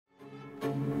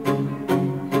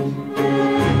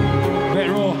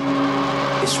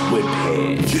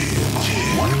whip head.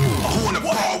 Who wanna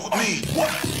brawl with me? Who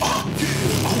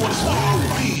wanna spar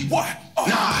with me?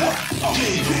 Nah,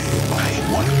 hey,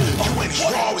 you ain't as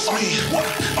raw as me.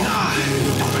 Nah,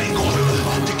 you ain't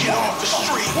gonna to get off the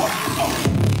street.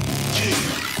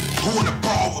 Who wanna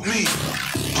brawl with me?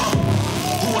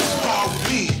 Who wanna spar with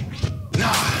me?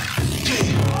 Nah, hey,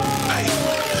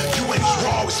 you ain't as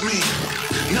raw as me.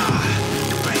 Nah,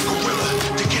 you ain't gorilla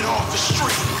to get off the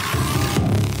street.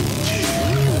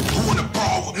 Who wanna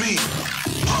brawl with me?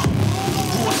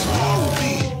 Who wanna spar with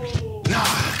me?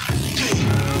 Nah, hey,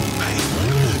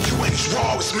 you ain't as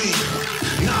raw as me.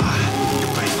 Nah, you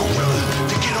ain't gorilla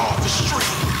to get off the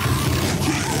street.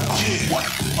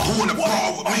 Who wanna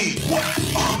brawl with me?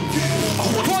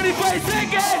 25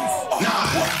 seconds! Nah,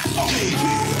 hey, you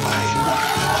ain't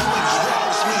as raw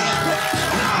as me.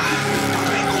 Nah, you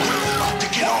ain't gorilla to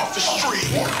get off the street.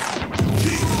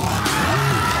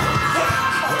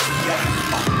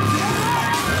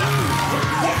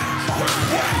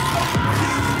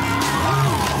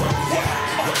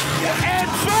 And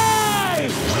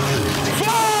 5,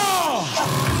 4,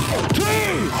 3,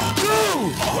 2,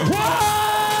 1!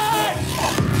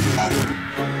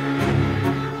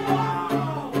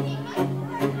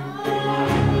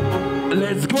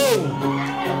 Let's go!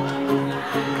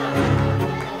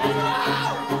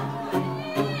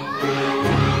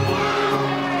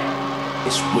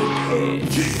 It's whip head.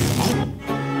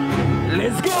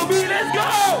 Let's go, B, let's go!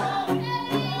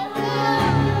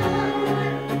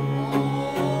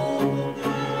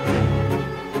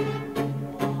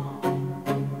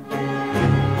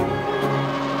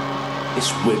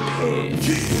 It's whip head.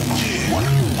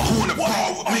 Who wanna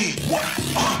brawl with me?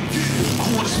 Who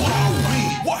wanna spar with me?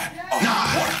 Nah,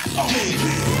 hey,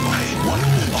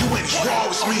 you ain't as raw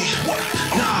as me.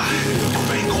 Nah, you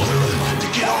ain't gonna to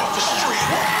get off the street.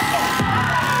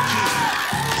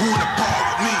 Who wanna brawl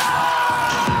with me?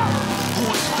 Who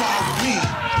wanna spar with me?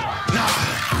 Nah,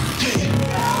 hey,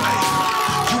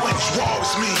 you ain't as raw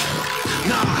as me.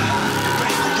 Nah, you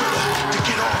ain't gonna to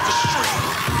get off the street.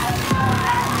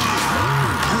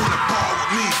 Who wanna brawl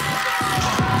with me?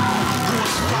 Who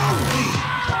wanna spar with me?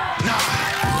 Nah,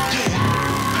 hey,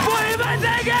 45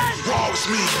 seconds! raw as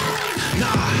me.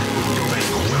 Nah, you ain't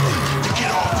gorilla to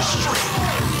get off the street.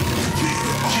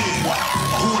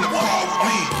 Who wanna brawl with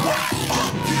me?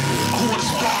 Who wanna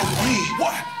spar with me?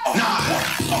 Nah,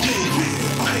 hey,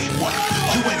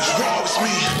 you ain't as raw as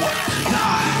me.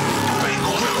 Nah, you ain't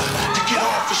gorilla to get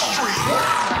off the street.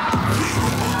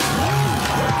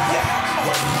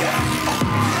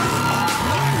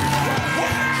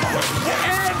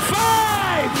 And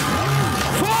 5,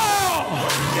 4,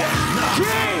 3,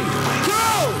 2,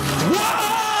 1!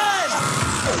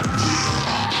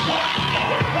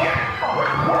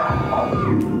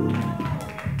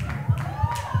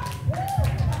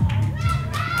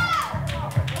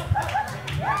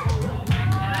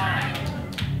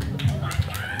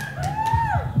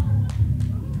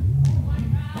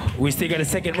 We still got a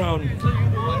second round.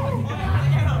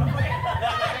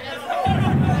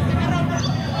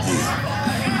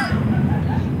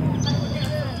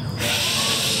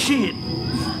 Shit.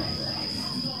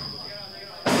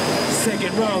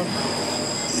 Second round.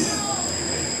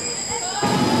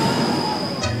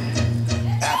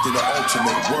 After the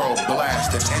ultimate world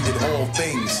blast that ended all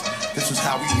things, this was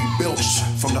how we rebuilt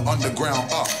from the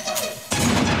underground up.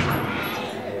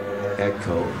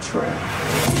 Echo track.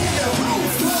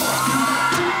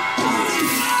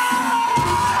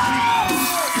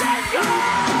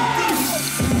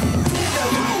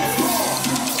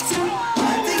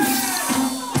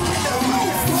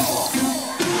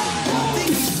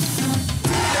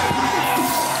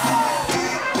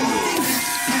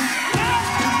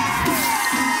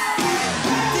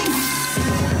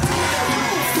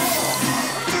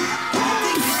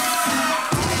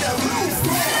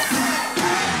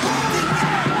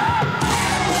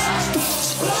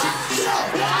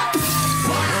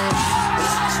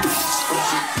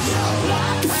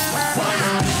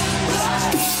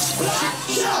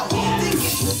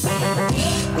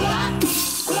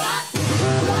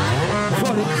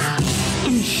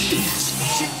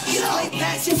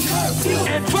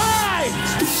 And 5,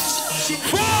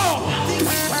 4,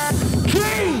 3,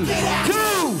 2,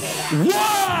 1!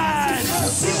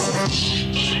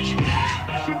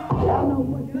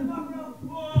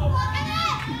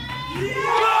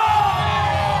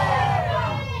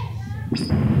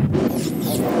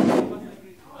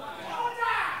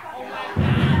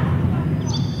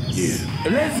 Yeah.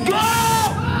 Let's go!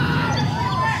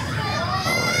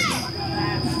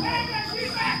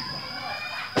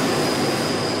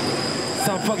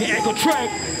 Some fucking echo track.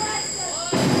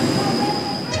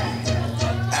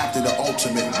 After after the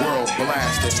ultimate world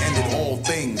blast that ended all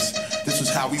things. This was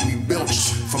how we rebuilt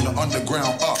from the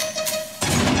underground up.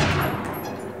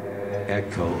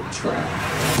 Echo track.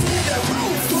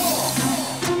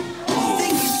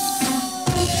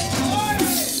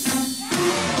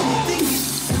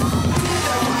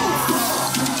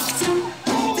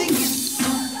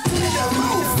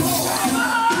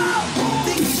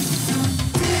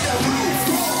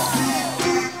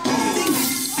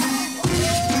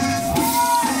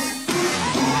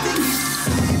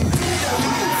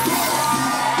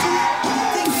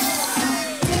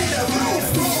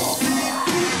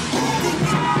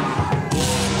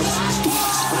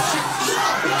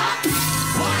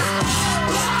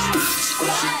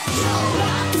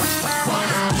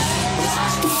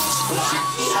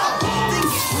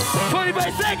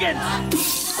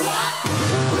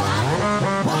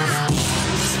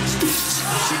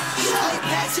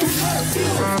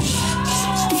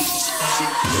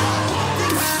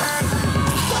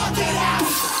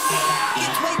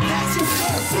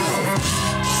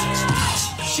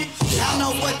 Y'all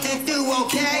know what to do,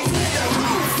 okay?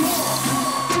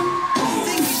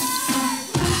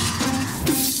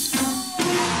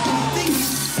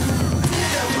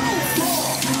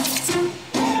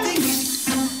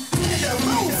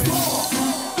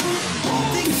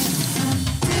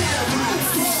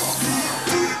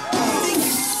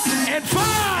 And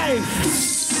 5,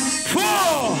 4,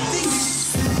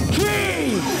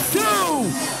 3, 2,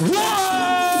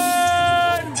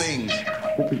 1. Things.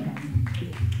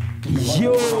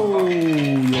 Yo.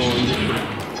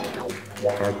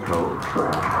 Echo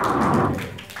track.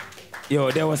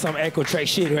 Yo, there was some echo track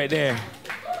shit right there.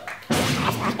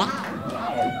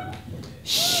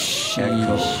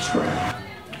 Echo track.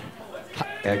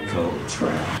 Echo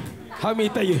track. How many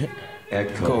tell you?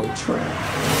 Echo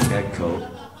track. Echo.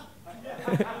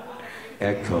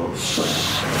 Echo track.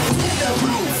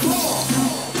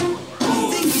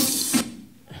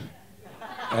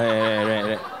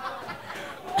 Right.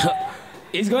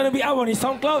 It's gonna be out on his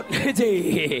SoundCloud.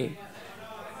 Jay.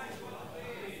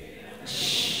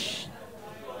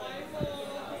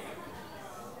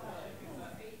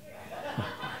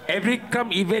 Every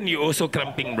Krump event, you also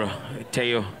crumping, bro. I tell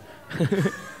you.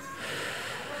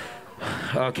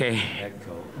 Okay.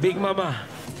 Echo. Big Mama.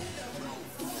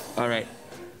 All right.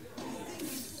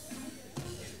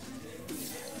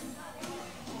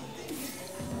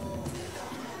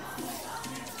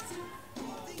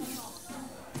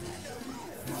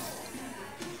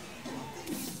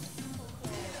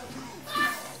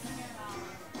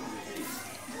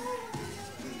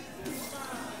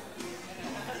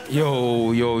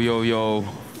 Yo.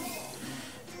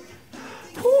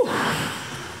 Whew.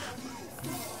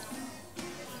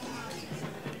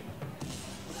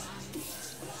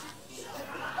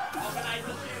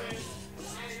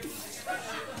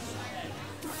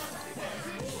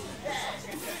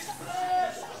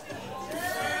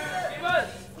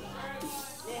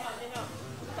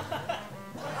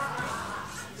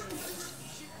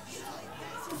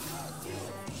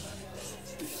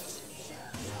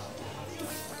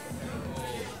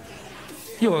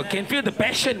 Yo, I can feel the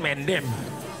passion, man, them.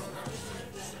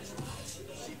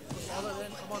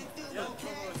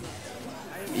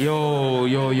 Yo.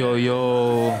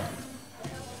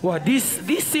 Wow, this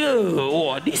year,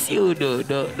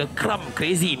 the Krump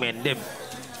crazy, man, them.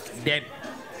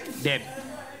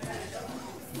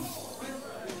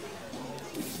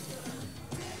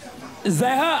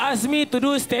 Zaha asked me to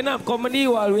do stand-up comedy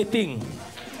while waiting.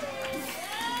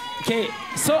 Okay,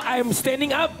 so I'm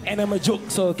standing up and I'm a joke,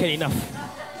 so okay, enough.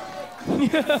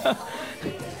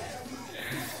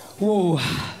 Whoa.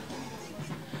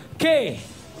 Okay.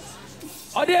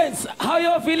 Audience, how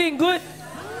y'all feeling? Good?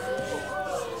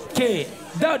 Okay.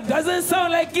 That doesn't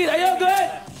sound like it. Are y'all good?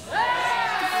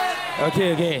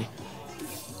 Okay.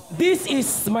 This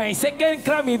is my second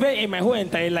Krump event in my whole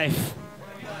entire life.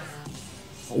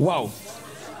 Wow.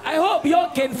 I hope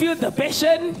y'all can feel the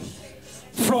passion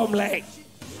from like,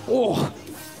 oh,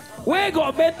 where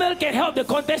got battle can help the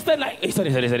contestant like,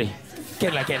 sorry.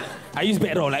 Can. I use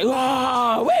Badraw like,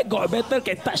 wow, where got battle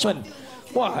can touch one.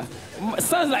 Wow,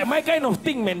 sounds like my kind of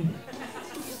thing, man.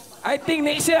 I think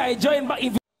next year I join back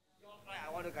in.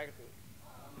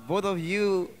 Both of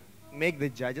you make the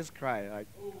judges cry. Like,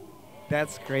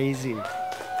 that's crazy.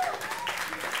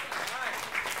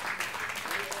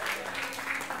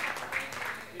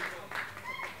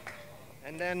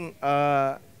 And then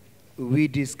we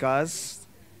discussed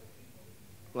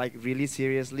like really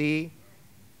seriously,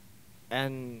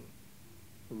 and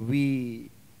we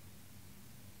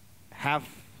have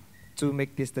to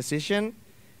make this decision,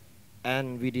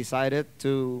 and we decided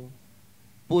to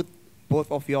put both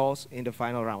of y'all in the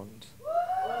final round.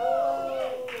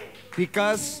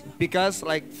 Because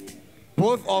like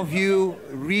both of you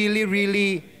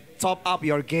really top up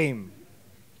your game.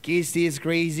 Casey is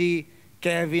crazy,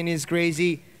 Kevin is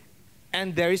crazy,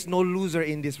 and there is no loser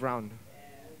in this round.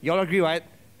 Y'all agree, right?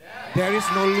 There is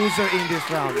no loser in this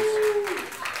round.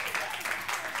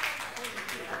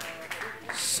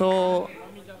 So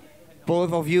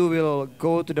both of you will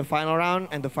go to the final round,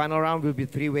 and the final round will be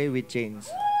three-way with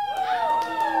chains.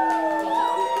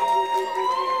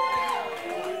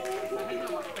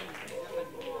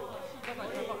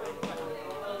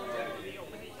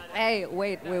 Hey,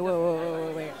 wait.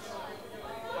 Hey.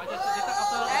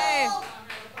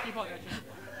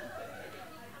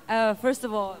 First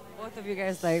of all, both of you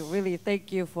guys, like, really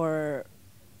thank you for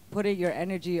putting your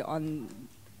energy on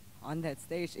that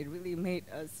stage. It really made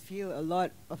us feel a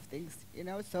lot of things, you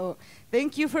know. So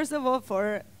thank you, first of all,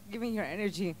 for giving your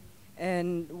energy.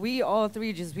 And we all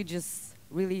three we just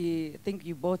really think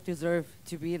you both deserve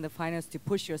to be in the finals, to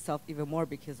push yourself even more,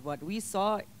 because what we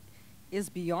saw is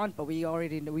beyond, but we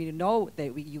know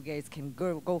that you guys can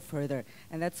go further.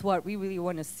 And that's what we really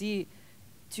want to see,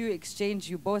 to exchange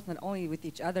you both, not only with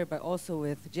each other, but also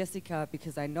with Jessica,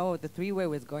 because I know the three-way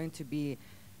was going to be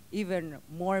even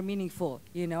more meaningful,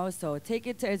 you know. So take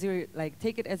it as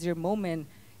your moment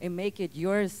and make it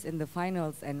yours in the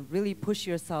finals, and really push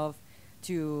yourself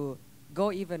to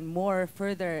go even more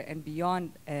further and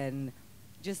beyond, and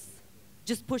just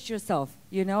push yourself,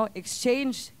 you know.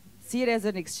 Exchange, see it as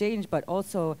an exchange, but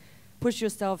also push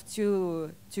yourself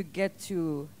to get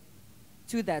to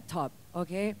that top,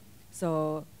 okay?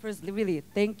 So first, really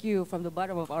thank you from the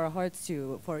bottom of our hearts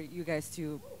for you guys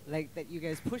to, like, that you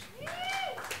guys push.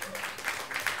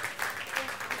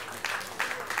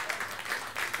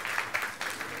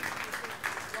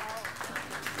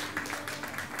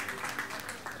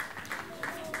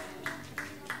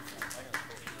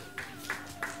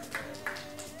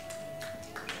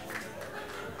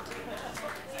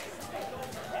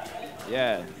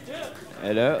 Yeah.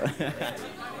 Hello.